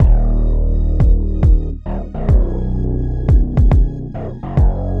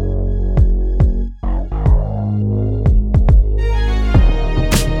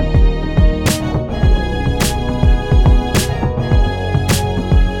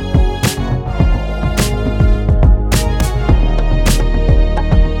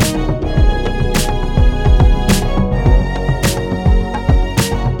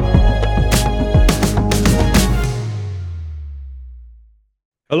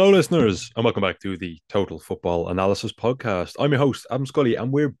Hello, listeners, and welcome back to the Total Football Analysis Podcast. I'm your host, Adam Scully,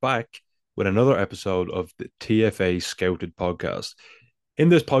 and we're back with another episode of the TFA Scouted Podcast. In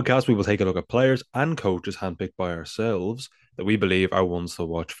this podcast, we will take a look at players and coaches handpicked by ourselves that we believe are ones to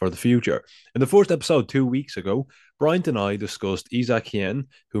watch for the future. In the first episode 2 weeks ago, Bryant and I discussed Isaac Hien,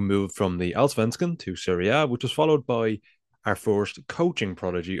 who moved from the Allsvenskan to Serie A, which was followed by our first coaching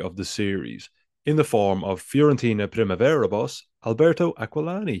prodigy of the series, in the form of Fiorentina Primavera boss Alberto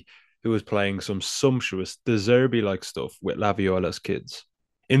Aquilani, who is playing some sumptuous De Zerbi-like stuff with La Viola's kids.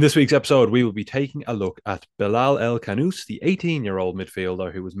 In this week's episode, we will be taking a look at Bilal El Khanous, the 18-year-old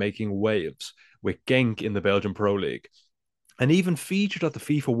midfielder who was making waves with Genk in the Belgian Pro League, and even featured at the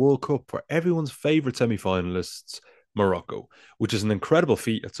FIFA World Cup for everyone's favourite semi-finalists, Morocco, which is an incredible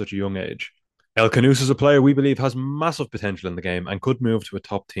feat at such a young age. El Khanous is a player we believe has massive potential in the game and could move to a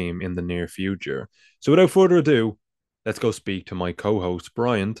top team in the near future. So without further ado, let's go speak to my co-host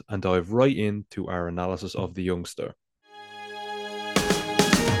Bryant and dive right into our analysis of the youngster.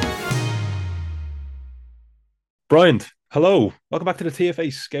 Bryant, hello. Welcome back to the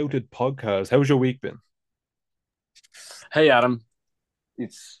TFA Scouted Podcast. How's your week been? Hey Adam,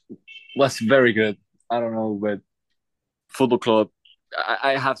 it was very good. I don't know, but football club.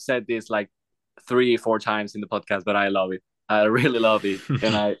 I have said this like 3 4 times in the podcast, but I love it. I really love it,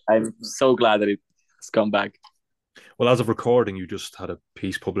 and I'm so glad that it's come back. Well, as of recording, you just had a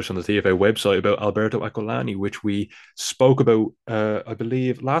piece published on the TFA website about Alberto Aquilani, which we spoke about, I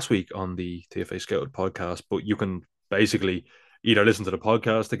believe, last week on the TFA Scout podcast. But you can basically either listen to the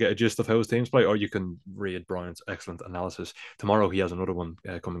podcast to get a gist of how his teams play, or you can read Brian's excellent analysis. Tomorrow, he has another one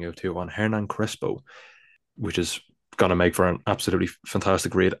coming out too on Hernan Crespo, which is going to make for an absolutely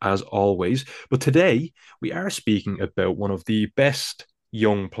fantastic read as always. But today, we are speaking about one of the best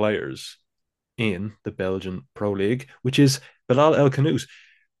young players in the Belgian Pro League, which is Bilal El Khanous.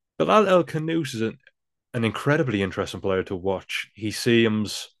 Bilal El Khanous is an incredibly interesting player to watch. He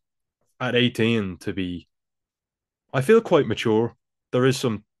seems at 18 to be, I feel, quite mature. There is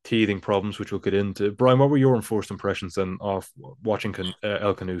some teething problems which we'll get into. Brian, what were your first impressions then of watching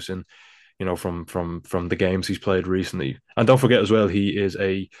El Khanous in, from the games he's played recently? And don't forget as well, he is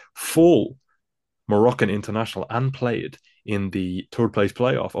a full Moroccan international and played in the third place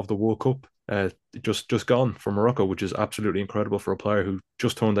playoff of the World Cup, just gone for Morocco, which is absolutely incredible for a player who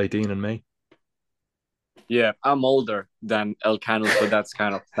just turned 18 in May. Yeah, I'm older than El Khanous, but that's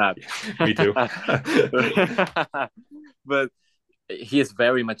kind of sad. Me too. But he is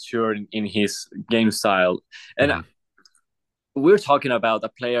very mature in his game style, and we're talking about a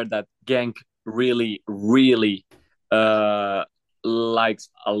player that Genk really, really likes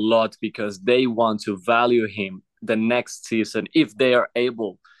a lot because they want to value him the next season if they are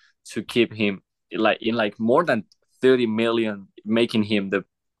able to keep him like more than 30 million, making him the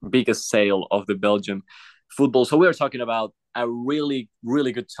biggest sale of the Belgian football. So we're talking about a really,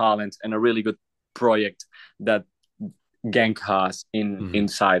 really good talent and a really good project that Genk has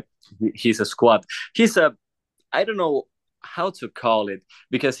inside his squad. I don't know how to call it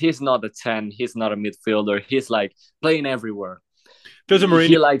because he's not a 10, he's not a midfielder, he's like playing everywhere. Jose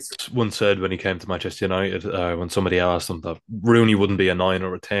Mourinho once said when he came to Manchester United, when somebody asked him that Rooney wouldn't be a 9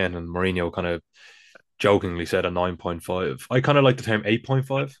 or a 10, and Mourinho kind of jokingly said a 9.5. I kind of like the term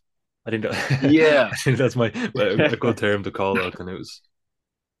 8.5. I think yeah, I think that's a good term to call El Khanous.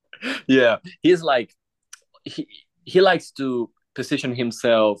 Yeah, he's like he likes to position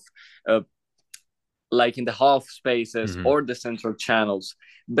himself like in the half spaces or the central channels,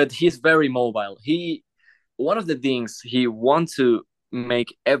 but he's very mobile. One of the things he wants to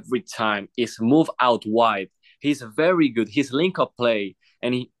make every time is move out wide. He's very good. His link-up play,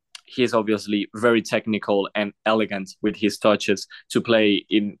 and he's obviously very technical and elegant with his touches to play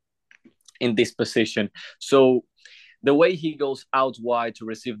in this position. So the way he goes out wide to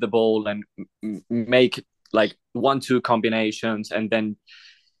receive the ball and make like 1-2 combinations and then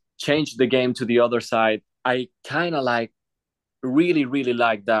change the game to the other side, I kind of really, really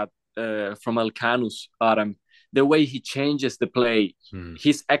like that from El Khanous, Adam. The way he changes the play,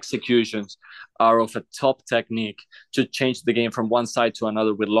 his executions are of a top technique to change the game from one side to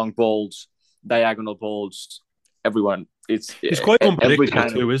another with long balls, diagonal balls, everyone. He's quite unpredictable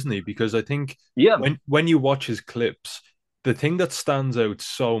too, isn't he? Because I think when you watch his clips, the thing that stands out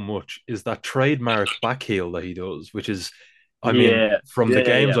so much is that trademark back heel that he does, which is, I mean, from the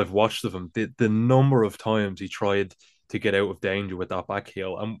games I've watched of him, the number of times he tried to get out of danger with that back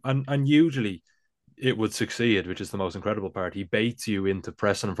heel, and usually it would succeed, which is the most incredible part. He baits you into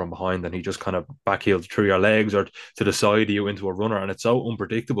pressing him from behind, and he just kind of backheels through your legs or to the side of you into a runner. And it's so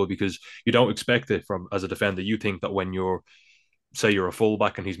unpredictable because you don't expect it from as a defender. You think that when you're say you're a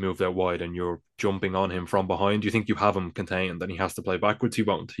fullback and he's moved out wide and you're jumping on him from behind, do you think you have him contained and he has to play backwards? He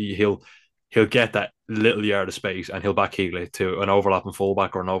won't. He'll get that little yard of space and he'll backheel it to an overlapping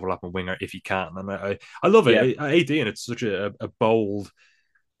fullback or an overlapping winger if he can. And I love Yeah, it. At 18, it's such a bold,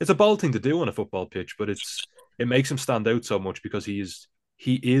 it's a bold thing to do on a football pitch, but it makes him stand out so much because he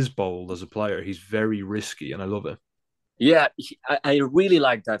is bold as a player. He's very risky, and I love it. yeah, I really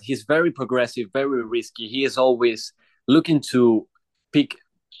like that. He's very progressive, very risky. He is always looking to pick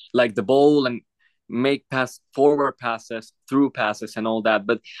like the ball and make forward passes, through passes, and all that.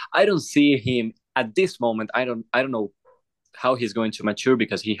 But I don't see him at this moment. I don't know how he's going to mature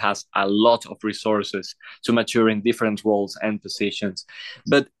because he has a lot of resources to mature in different roles and positions.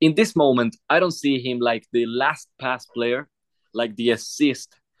 But in this moment, I don't see him like the last pass player, like the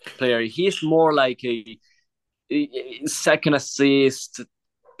assist player. He's more like a second assist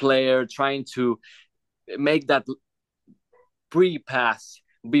player trying to make that pre-pass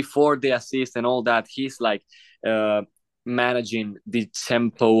before the assist and all that. He's like uh, managing the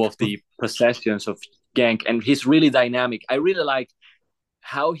tempo of the possessions of Genk, and he's really dynamic. I really like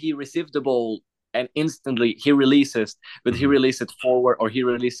how he receives the ball and instantly he releases, but he Mm-hmm. releases it forward or he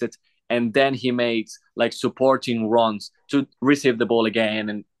releases it and then he makes like supporting runs to receive the ball again.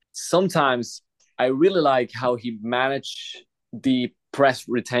 And sometimes I really like how he managed the press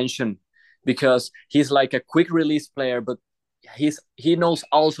retention because he's like a quick release player, but he knows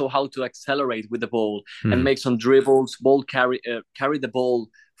also how to accelerate with the ball and Mm-hmm. make some dribbles, carry the ball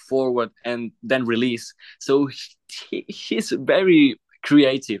forward and then release. So he's very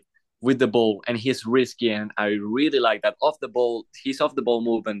creative with the ball and he's risky, and I really like that. He's off the ball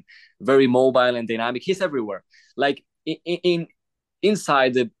movement, very mobile and dynamic. He's everywhere. Like in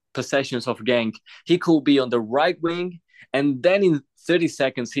inside the possessions of Genk, he could be on the right wing, and then in 30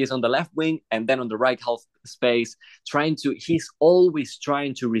 seconds he's on the left wing, and then on the right half space, he's always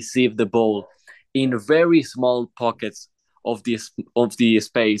trying to receive the ball in very small pockets of the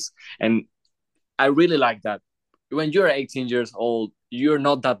space. And I really like that. When you're 18 years old, you're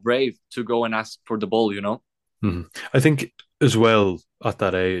not that brave to go and ask for the ball, you know? Mm-hmm. I think as well at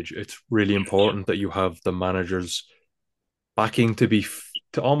that age, it's really important that you have the managers backing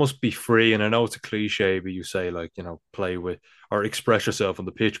to almost be free. And I know it's a cliche, but you say like play with or express yourself on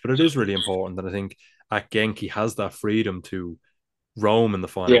the pitch, but it is really important. And I think at Genk he has that freedom to roam in the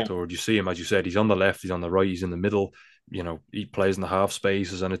final Yeah. third. You see him, as you said, he's on the left, he's on the right, he's in the middle. He plays in the half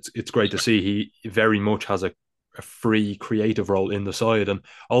spaces, and it's great to see. He very much has a free creative role in the side. And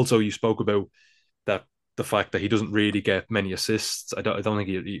also, you spoke about that the fact that he doesn't really get many assists. I don't think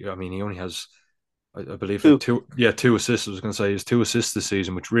I mean, he only has, I believe, like Two. two assists. I was going to say he has two assists this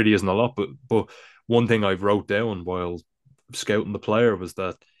season, which really isn't a lot. But one thing I wrote down while scouting the player was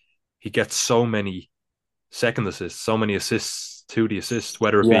that he gets so many second assists, so many assists to the assist,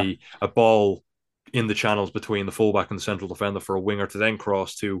 whether it Yeah. be a ball in the channels between the fullback and the central defender for a winger to then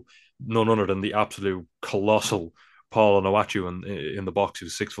cross to none other than the absolute colossal Paul Onuachu in the box,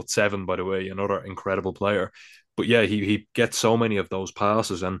 who's 6'7", by the way, another incredible player. But yeah, he gets so many of those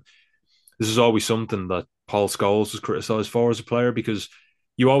passes, and this is always something that Paul Scholes was criticised for as a player, because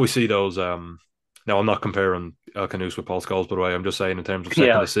you always see those. Now, I'm not comparing El Canus with Paul Scholes, by the way. I'm just saying in terms of second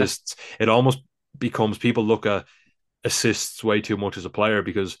Yeah. assists, it almost becomes people look at assists way too much as a player,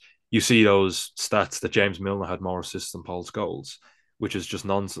 because you see those stats that James Milner had more assists than Paul Scholes, which is just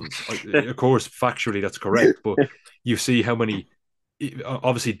nonsense. Of course, factually that's correct, but you see how many.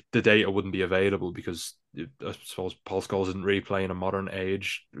 Obviously, the data wouldn't be available because I suppose Paul Scholes didn't really play in a modern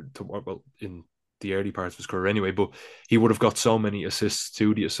age well in the early parts of his career anyway. But he would have got so many assists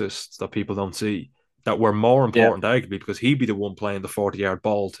to the assists that people don't see, that were more Yeah. important, arguably, because he'd be the one playing the 40-yard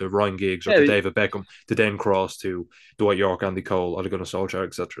ball to Ryan Giggs or to Yeah. David Beckham to then cross to Dwight York, Andy Cole, Ole Gunnar Solskjaer,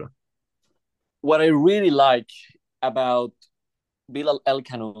 etc. What I really like about Bilal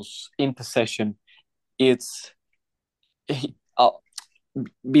Elkanous in possession, it's he,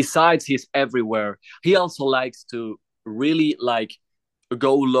 besides he's everywhere, he also likes to really like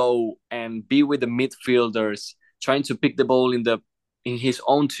go low and be with the midfielders, trying to pick the ball in his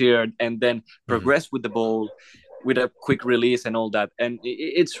own tier and then Mm-hmm. progress with the ball with a quick release and all that. And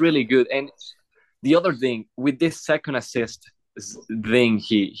it's really good. And the other thing with this second assist thing,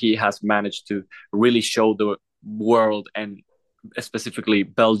 he has managed to really show the world and specifically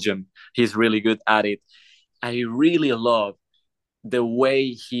Belgium. He's really good at it. I really love the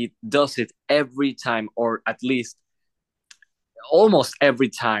way he does it every time, or at least almost every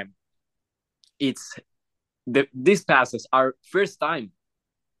time. It's these passes are first time.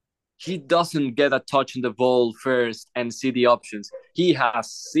 He doesn't get a touch on the ball first and see the options. He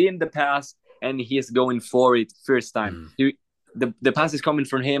has seen the pass and he is going for it first time. Mm-hmm. the pass is coming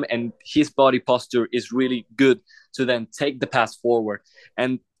from him, and his body posture is really good to then take the pass forward.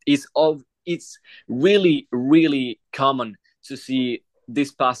 And it's really, really common to see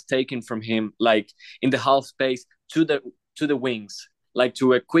this pass taken from him, like in the half space to the wings, like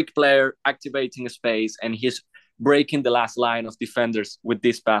to a quick player activating a space, and he's breaking the last line of defenders with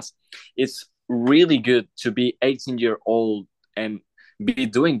this pass. It's really good to be 18-year-old and be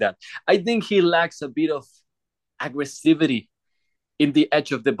doing that. I think he lacks a bit of aggressivity in the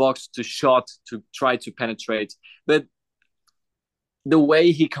edge of the box to shot, to try to penetrate. But the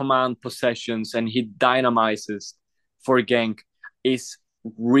way he commands possessions and he dynamizes for Genk is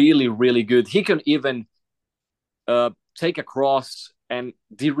really, really good. He can even take a cross, and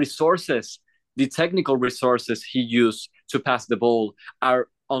the technical resources he used to pass the ball are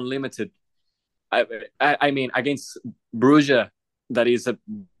unlimited. I mean, against Bruges, that is a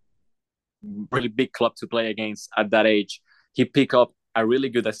really big club to play against at that age, he picked up a really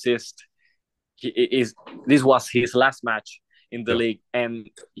good assist. This was his last match in the league, and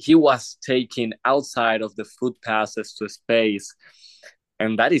he was taking outside of the foot passes to space,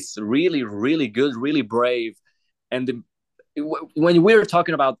 and that is really, really good, really brave. And when we're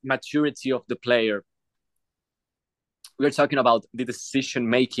talking about maturity of the player, we're talking about the decision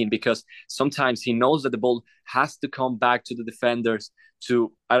making, because sometimes he knows that the ball has to come back to the defenders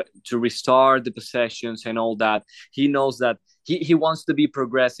to restart the possessions and all that. He knows that he wants to be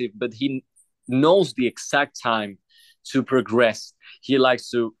progressive, but he knows the exact time to progress. He likes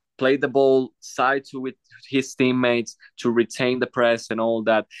to play the ball side to with his teammates to retain the press and all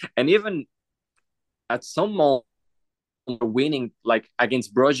that. And even at some moment winning, like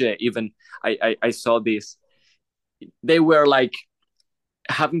against Bruges, even I saw this. They were like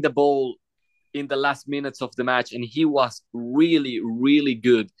having the ball in the last minutes of the match, and he was really, really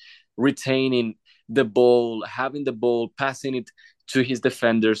good retaining the ball, having the ball, passing it to his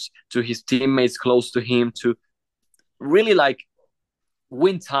defenders, to his teammates close to him, to really like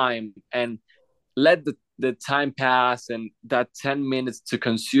win time and let the time pass, and that 10 minutes to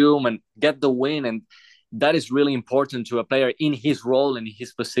consume and get the win. And that is really important to a player in his role and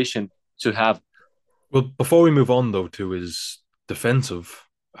his position to have. Well, before we move on, though, to his defensive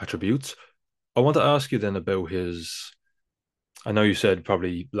attributes, I want to ask you then about his. I know you said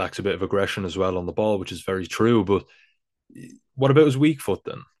probably lacks a bit of aggression as well on the ball, which is very true. But what about his weak foot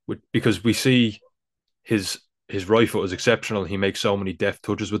then? Because we see his right foot is exceptional. He makes so many deft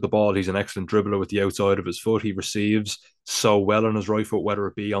touches with the ball. He's an excellent dribbler with the outside of his foot. He receives so well on his right foot, whether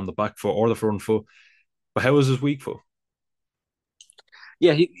it be on the back foot or the front foot. But how is his weak foot?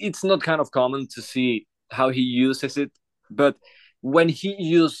 Yeah, it's not kind of common to see how he uses it, but when he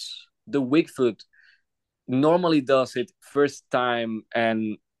uses the weak foot, normally does it first time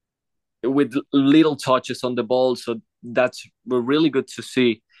and with little touches on the ball. So that's really good to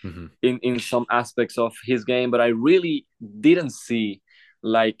see in some aspects of his game. But I really didn't see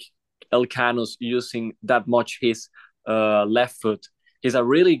like Elkanus using that much his left foot. He's a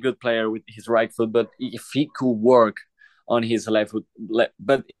really good player with his right foot, but if he could work on his left foot,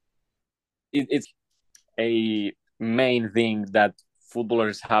 but it's a main thing that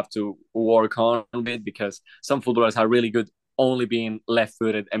footballers have to work on a bit, because some footballers are really good only being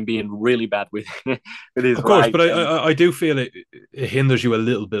left-footed and being really bad with with his of course, right. But I do feel it hinders you a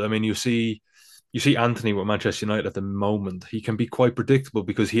little bit. I mean, you see Antony with Manchester United at the moment. He can be quite predictable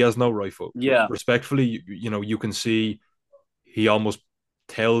because he has no right foot. Yeah. Respectfully, you can see he almost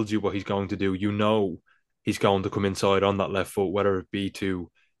tells you what he's going to do. You know he's going to come inside on that left foot, whether it be to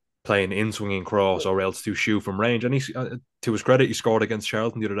play an in-swinging cross or else to shoot from range. And he, to his credit, he scored against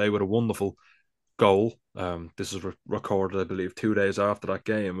Charlton the other day with a wonderful goal. This is recorded, I believe, 2 days after that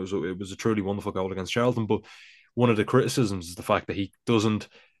game. It was a truly wonderful goal against Charlton. But one of the criticisms is the fact that he doesn't,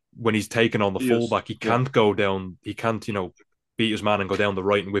 when he's taken on the fullback, he can't go down. He can't, beat his man and go down the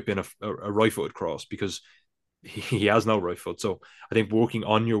right and whip in a right-footed cross because he has no right foot. So I think working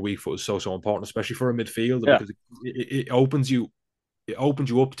on your weak foot is so important, especially for a midfielder, because it opens you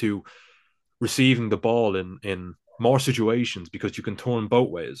up to receiving the ball in more situations because you can turn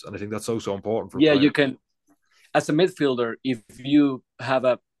both ways, and I think that's so important for you can, as a midfielder, if you have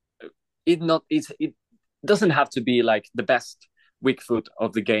it doesn't have to be like the best weak foot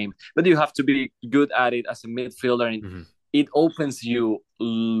of the game, but you have to be good at it as a midfielder, and it opens you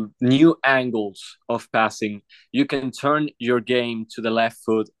new angles of passing. You can turn your game to the left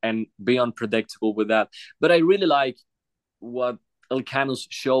foot and be unpredictable with that. But I really like what Elkanus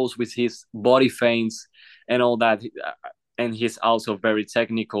shows with his body feints and all that. And he's also very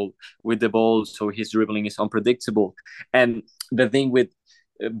technical with the ball, so his dribbling is unpredictable. And the thing with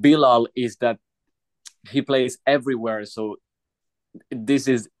Bilal is that he plays everywhere. So this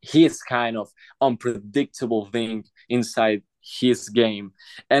is his kind of unpredictable thing inside his game.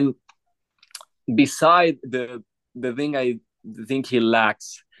 And beside the thing I think he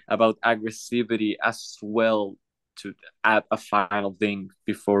lacks about aggressivity as well, to add a final thing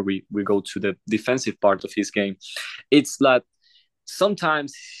before we go to the defensive part of his game, it's that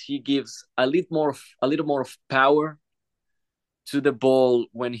sometimes he gives a little more of power to the ball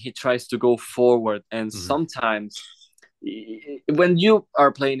when he tries to go forward. And Mm-hmm. sometimes when you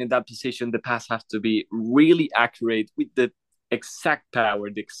are playing in that position, the pass has to be really accurate with the exact power,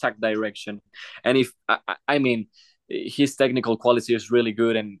 the exact direction. And if I mean, his technical quality is really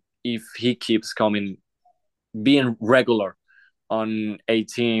good, and if he keeps coming, being regular on a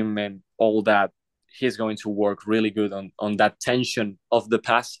team and all that, he's going to work really good on that tension of the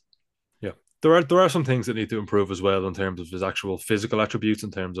pass. Yeah, there are some things that need to improve as well in terms of his actual physical attributes,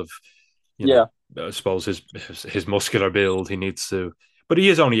 in terms of, you know, Yeah, I suppose his muscular build. He needs to, but he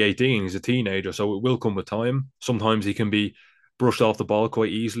is only 18. He's a teenager, so it will come with time. Sometimes he can be brushed off the ball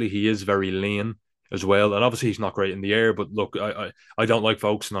quite easily. He is very lean as well, and obviously he's not great in the air. But look, I don't like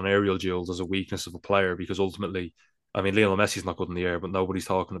focusing on aerial duels as a weakness of a player, because ultimately, I mean, Lionel Messi's not good in the air, but nobody's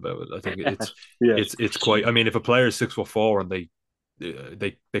talking about it. I think it's yes, it's quite. I mean, if a player is 6'4" and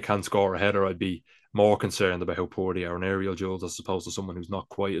they can score a header, I'd be more concerned about how poor they are in aerial duels as opposed to someone who's not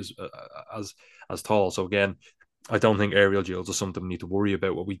quite as as tall. So again, I don't think aerial duels are something we need to worry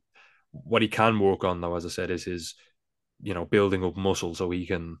about. What he can work on though, as I said, is his, building up muscle so he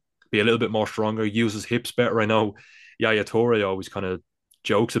can be a little bit more stronger, use his hips better. I know Yaya Toure always kind of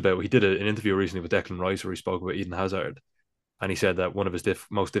jokes about. He did an interview recently with Declan Rice where he spoke about Eden Hazard, and he said that one of his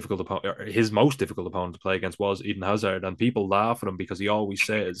most difficult opponent to play against was Eden Hazard, and people laugh at him because he always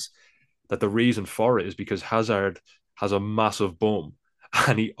says that the reason for it is because Hazard has a massive bum,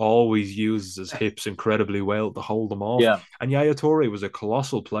 and he always uses his hips incredibly well to hold them off. yeah, And Yaya Toure was a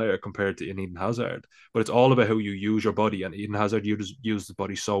colossal player compared to Eden Hazard, but it's all about how you use your body. And Eden Hazard used the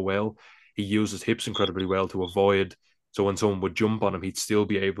body so well. He used his hips incredibly well to avoid. So when someone would jump on him, he'd still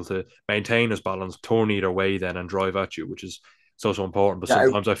be able to maintain his balance, turn either way, then and drive at you, which is so important. But yeah,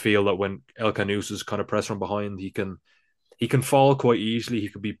 sometimes I feel that when Elkanous is kind of pressed from behind, he can fall quite easily. He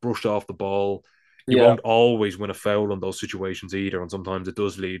could be brushed off the ball. He yeah, won't always win a foul in those situations either, and sometimes it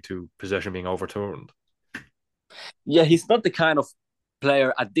does lead to possession being overturned. yeah. He's not the kind of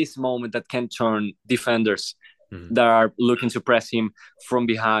player at this moment that can turn defenders Mm-hmm. that are looking to press him from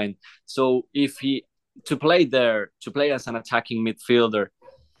behind. So if he to play there, to play as an attacking midfielder,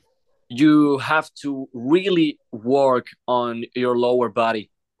 you have to really work on your lower body.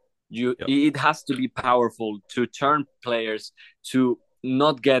 Yep. It has to be powerful to turn players, to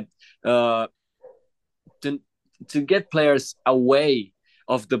not get uh to, to get players away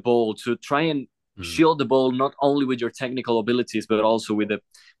of the ball, to try and Mm-hmm. shield the ball not only with your technical abilities but also with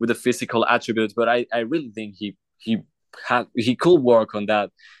the physical attributes. But I really think he could work on that,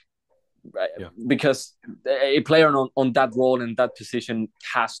 right? Yeah. Because a player on that role and that position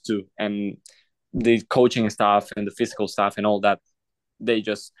has to, and the coaching staff and the physical staff and all that, they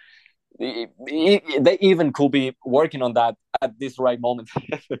just they even could be working on that at this right moment.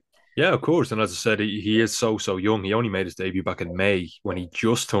 Yeah, of course. And as I said, he is so young. He only made his debut back in May when he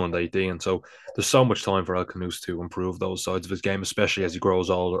just turned 18. So there's so much time for Elkanous to improve those sides of his game, especially as he grows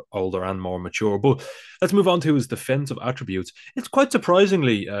older and more mature. But let's move on to his defensive attributes. It's quite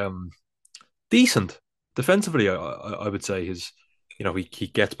surprisingly decent defensively. I would say he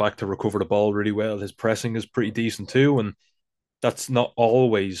gets back to recover the ball really well. His pressing is pretty decent too, and that's not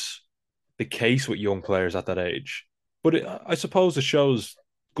always the case with young players at that age. But I suppose it shows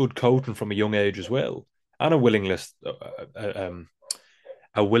good coaching from a young age as well, and a willingness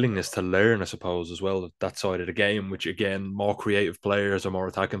to learn, I suppose, as well, that side of the game, which again, more creative players or more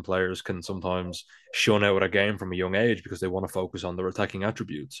attacking players can sometimes shun out of a game from a young age because they want to focus on their attacking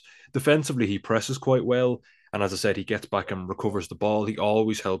attributes. Defensively, he presses quite well. And as I said, he gets back and recovers the ball. He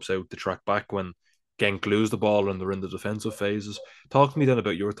always helps out to track back when Genk lose the ball and they're in the defensive phases. Talk to me then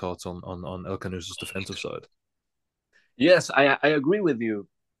about your thoughts on Elkanous's defensive side. Yes, I agree with you.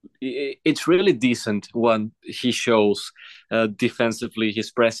 It's really decent when he shows defensively.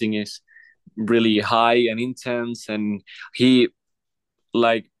 His pressing is really high and intense, and he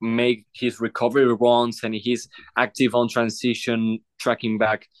like make his recovery runs, and he's active on transition, tracking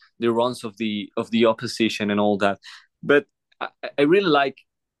back the runs of the opposition and all that. But I really like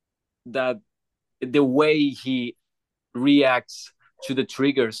that the way he reacts to the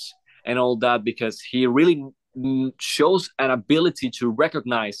triggers and all that, because he really shows an ability to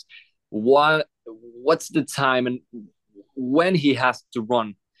recognize what's the time and when he has to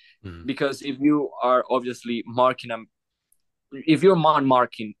run. Mm. Because if you are obviously marking if you're man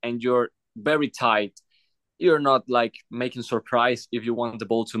marking and you're very tight, you're not like making surprise if you want the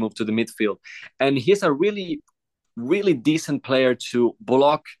ball to move to the midfield. And he's a really, really decent player to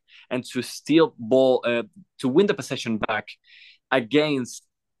block and to steal ball, to win the possession back against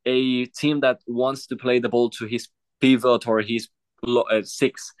a team that wants to play the ball to his pivot or his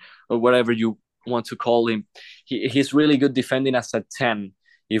six or whatever you want to call him. He's really good defending as a 10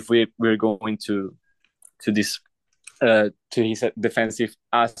 if we're going to this to his defensive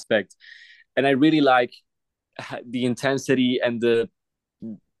aspect. And I really like the intensity and the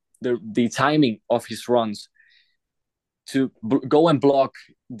timing of his runs to go and block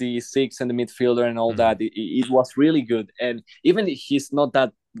the six and the midfielder and all that. It was really good. And even if he's not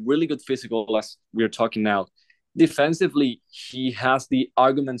that really good physical as we're talking now, defensively, he has the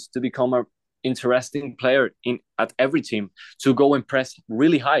arguments to become a interesting player at every team, to go and press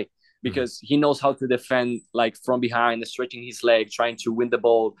really high, because he knows how to defend like from behind, stretching his leg, trying to win the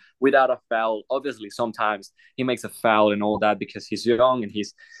ball without a foul. Obviously, sometimes he makes a foul and all that because he's young and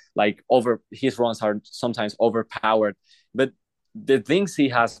he's like his runs are sometimes overpowered. But the things he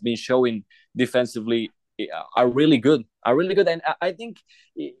has been showing defensively are really good. And I think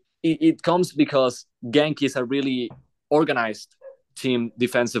it comes because Genk is a really organized team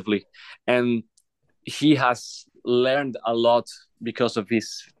defensively, and he has learned a lot because of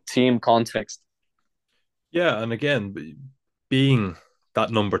his team context. Yeah, and again, being that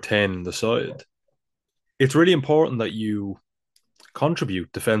number 10 in the side, it's really important that you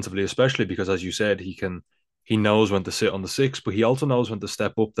contribute defensively, especially because, as you said, he knows when to sit on the six, but he also knows when to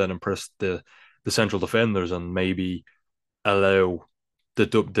step up then and press the central defenders and maybe allow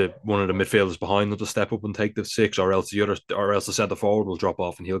the one of the midfielders behind them to step up and take the six, or else the centre forward will drop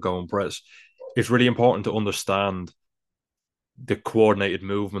off and he'll go and press. It's really important to understand the coordinated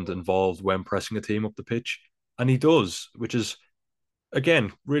movement involved when pressing a team up the pitch, and he does, which is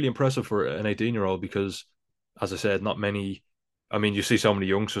again really impressive for an 18-year-old, because, as I said, not many. I mean, you see so many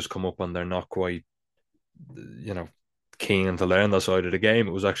youngsters come up and they're not quite, keen to learn that side of the game.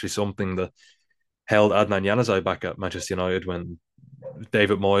 It was actually something that held Adnan Januzaj back at Manchester United when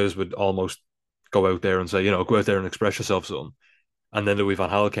David Moyes would almost go out there and say, go out there and express yourself, son. And then Louis van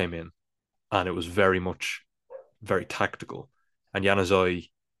Gaal came in, and it was very much very tactical. And Januzaj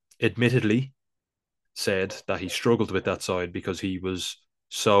admittedly said that he struggled with that side because he was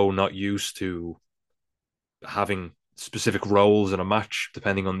so not used to having specific roles in a match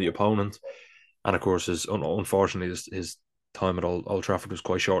depending on the opponent. And of course, unfortunately, his time at Old Trafford was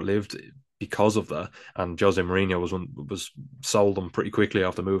quite short lived because of that. And Jose Mourinho was sold him pretty quickly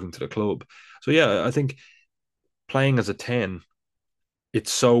after moving to the club. So yeah, I think playing as a 10,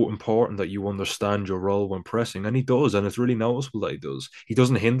 it's so important that you understand your role when pressing, and he does, and it's really noticeable that he does. He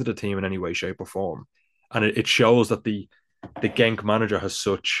doesn't hinder the team in any way, shape, or form, and it shows that the Genk manager has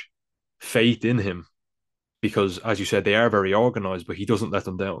such faith in him because, as you said, they are very organised, but he doesn't let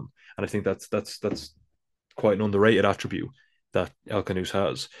them down, and I think that's quite an underrated attribute that Elkanous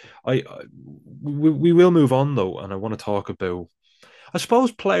has. We will move on though, and I want to talk about, I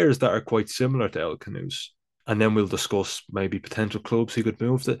suppose, players that are quite similar to Elkanous, and then we'll discuss maybe potential clubs he could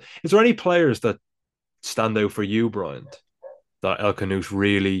move to. Is there any players that stand out for you, Brian, that Elkanous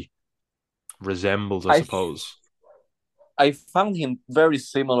really resembles, I suppose? I found him very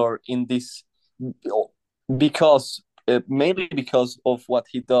similar in this because mainly because of what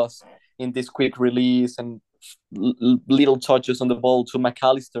he does in this quick release and little touches on the ball to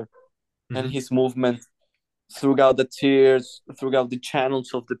McAllister, and his movement throughout the tiers, throughout the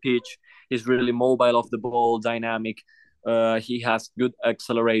channels of the pitch. He's really mobile off the ball, dynamic. He has good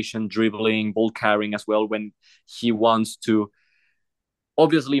acceleration, dribbling, ball carrying as well when he wants to.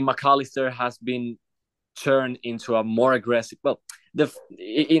 Obviously, McAllister has been turned into a more aggressive. Well,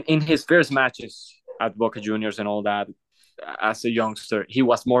 in his first matches at Boca Juniors and all that, as a youngster, he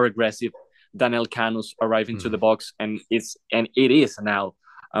was more aggressive than Elkanous arriving to the box, and it is now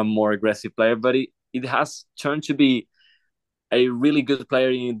a more aggressive player. But it has turned to be a really good player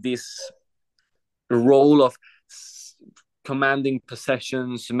in this role of commanding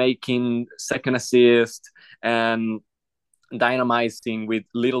possessions, making second assist, and dynamizing with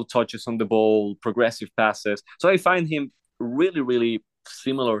little touches on the ball, progressive passes. So I find him really, really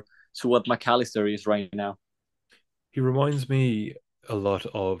similar to what McAllister is right now. He reminds me a lot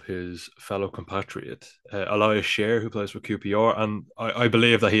of his fellow compatriot, Elias Scher, who plays for QPR. And I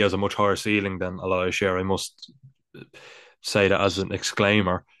believe that he has a much higher ceiling than Elias Scher. I must say that as an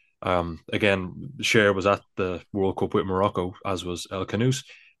exclaimer. Again, Scher was at the World Cup with Morocco, as was Elkanous.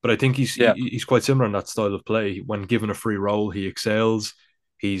 But I think he's quite similar in that style of play. When given a free role, he excels.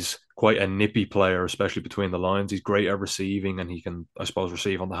 He's quite a nippy player, especially between the lines. He's great at receiving, and he can, I suppose,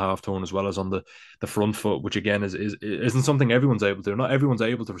 receive on the half turn as well as on the front foot, which again isn't something everyone's able to do. Not everyone's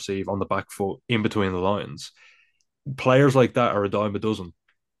able to receive on the back foot in between the lines. Players like that are a dime a dozen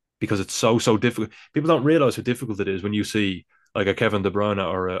because it's so difficult. People don't realize how difficult it is when you see like a Kevin De Bruyne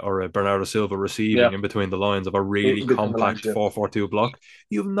or a Bernardo Silva receiving Yeah, in between the lines of a really in between the lines. compact Yeah. 4-4-2 block.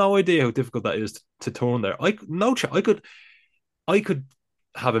 You have no idea how difficult that is to turn there. I could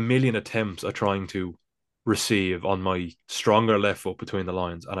have a million attempts at trying to receive on my stronger left foot between the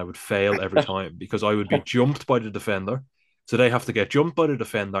lines, and I would fail every time because I would be jumped by the defender. So they have to get jumped by the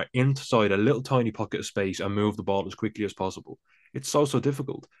defender inside a little tiny pocket of space and move the ball as quickly as possible. It's so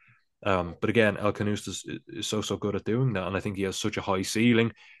difficult. But again, El Canus is so good at doing that, and I think he has such a high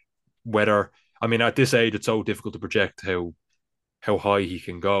ceiling. Whether I mean, at this age, it's so difficult to project how high he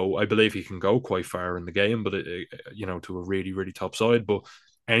can go. I believe he can go quite far in the game, but to a really top side. But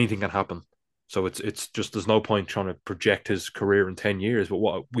anything can happen. So it's just there's no point trying to project his career in 10 years. But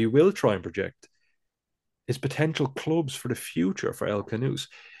what we will try and project is potential clubs for the future for El Canus.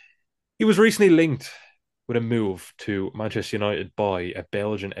 He was recently linked with a move to Manchester United by a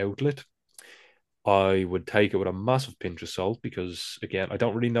Belgian outlet. I would take it with a massive pinch of salt because, again, I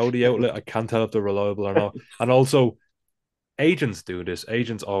don't really know the outlet. I can't tell if they're reliable or not. And also, agents do this.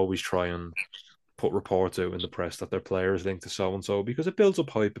 Agents always try and put reports out in the press that their player is linked to so and so because it builds up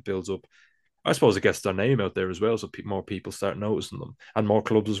hype. It builds up. I suppose it gets their name out there as well, so more people start noticing them, and more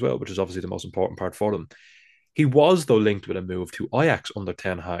clubs as well, which is obviously the most important part for them. He was though linked with a move to Ajax under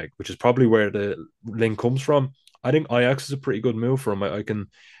Ten Hag, which is probably where the link comes from. I think Ajax is a pretty good move for him. I can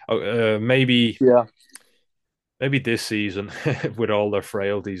maybe Yeah. maybe this season with all their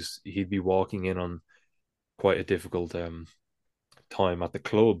frailties, he'd be walking in on quite a difficult time at the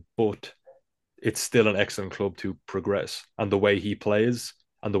club, but it's still an excellent club to progress. And the way he plays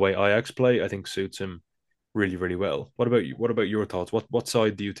and the way Ajax play, I think suits him really well. What about you? What about your thoughts? What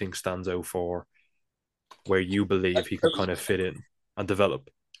side do you think stands out for where you believe he could kind of fit in and develop?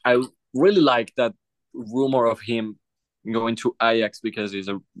 I really like that rumor of him going to Ajax because he's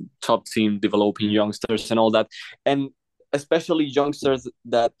a top team developing youngsters and all that, and especially youngsters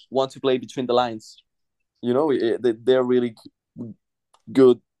that want to play between the lines. They're really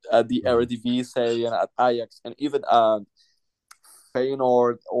good at the Mm. Eredivisie and at Ajax and even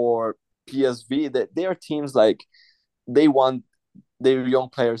Feyenoord or PSV. That they are teams like they want their young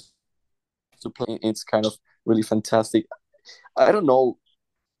players to play. It's kind of really fantastic. I don't know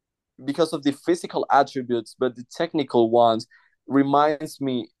because of the physical attributes, but the technical ones reminds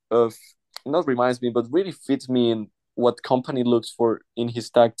me of not reminds me, but really fits me in what company looks for in his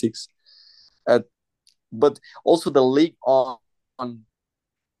tactics. At but also the league on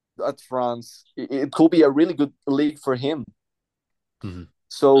at France, it could be a really good league for him. Mm-hmm.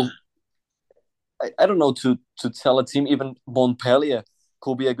 So I don't know to tell a team even Montpellier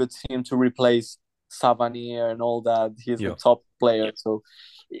could be a good team to replace Savanier and all that. He's the Yeah. top player, so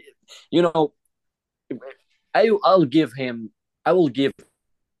you know I'll give him. I will give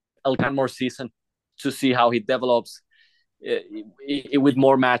Elkan more season to see how he develops with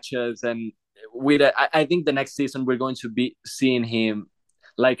more matches and with. I think the next season we're going to be seeing him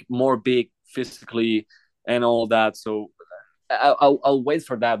like more big physically and all that. So I'll wait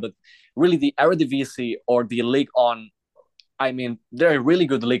for that. But really, the Eredivisie or the League On, I mean, there are really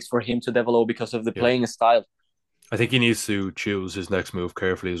good leagues for him to develop because of the Yeah. playing style. I think he needs to choose his next move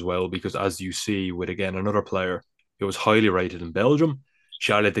carefully as well, because as you see with again another player who was highly rated in Belgium,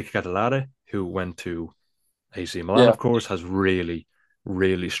 Charles de Ketelare, who went to AC Milan, Yeah, of course, has really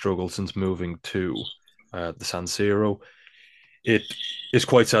struggled since moving to the San Siro. It is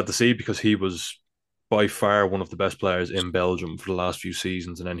quite sad to see because he was by far one of the best players in Belgium for the last few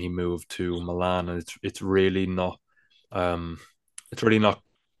seasons, and then he moved to Milan, and um, it's really not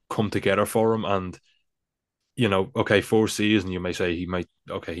come together for him. And okay, fourth season, you may say he might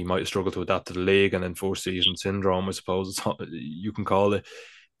struggle to adapt to the league, and then fourth season syndrome, I suppose you can call it.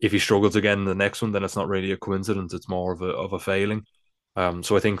 If he struggles again in the next one, then it's not really a coincidence; it's more of a failing.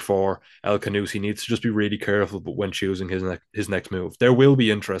 So I think for El Canus, he needs to just be really careful, but when choosing his next move, there will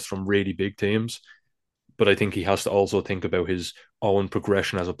be interest from really big teams, but I think he has to also think about his own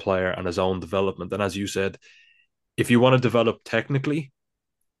progression as a player and his own development. And as you said, if you want to develop technically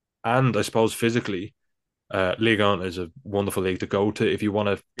and I suppose physically, Ligue 1 is a wonderful league to go to. If you want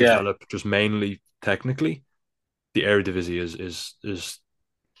to yeah, develop just mainly technically, the Eredivisie is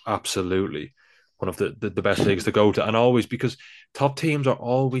absolutely one of the best leagues to go to, and always because top teams are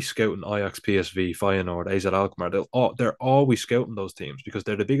always scouting Ajax, PSV, Feyenoord, AZ Alkmaar. They're always scouting those teams because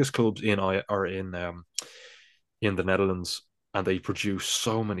they're the biggest clubs in the Netherlands. and they produce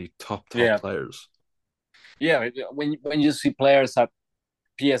so many top Yeah, players. yeah. When you see players at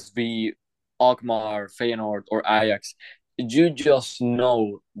PSV, Alkmaar, Feyenoord, or Ajax, you just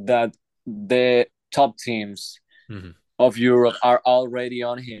know that the top teams Mm-hmm. of Europe are already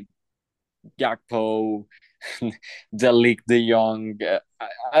on him. Gakpo, De Ligt, De Jong.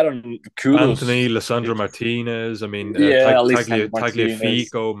 I don't. Anthony, Kudos. Lissandro Martinez. I mean, Yeah, Lisandro Martinez.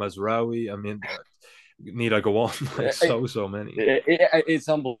 Tagliafico, Mazraoui. I mean, need I go on? Like so many. It's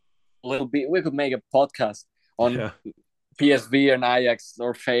unbelievable. We could make a podcast on Yeah. PSV and Ajax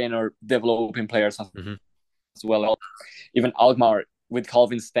or Feyenoord developing players as Mm-hmm. well. Even Alkmaar with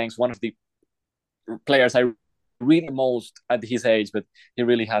Calvin Stengs, one of the players I really most at his age, but he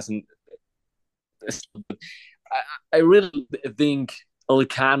really hasn't. I really think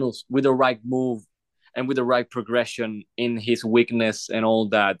Elcanos with the right move and with the right progression in his weakness and all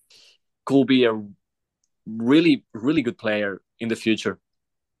that could be a really good player in the future.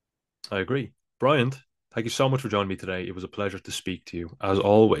 I agree. Bryant, thank you so much for joining me today. It was a pleasure to speak to you, as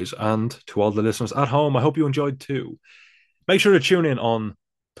always. And to all the listeners at home, I hope you enjoyed too. Make sure to tune in on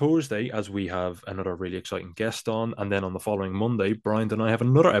Thursday as we have another really exciting guest on. And then on the following Monday, Bryant and I have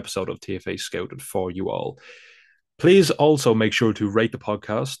another episode of TFA Scouted for you all. Please also make sure to rate the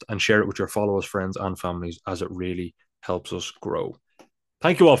podcast and share it with your followers, friends, and families, as it really helps us grow.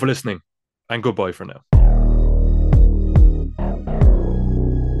 Thank you all for listening, and goodbye for now.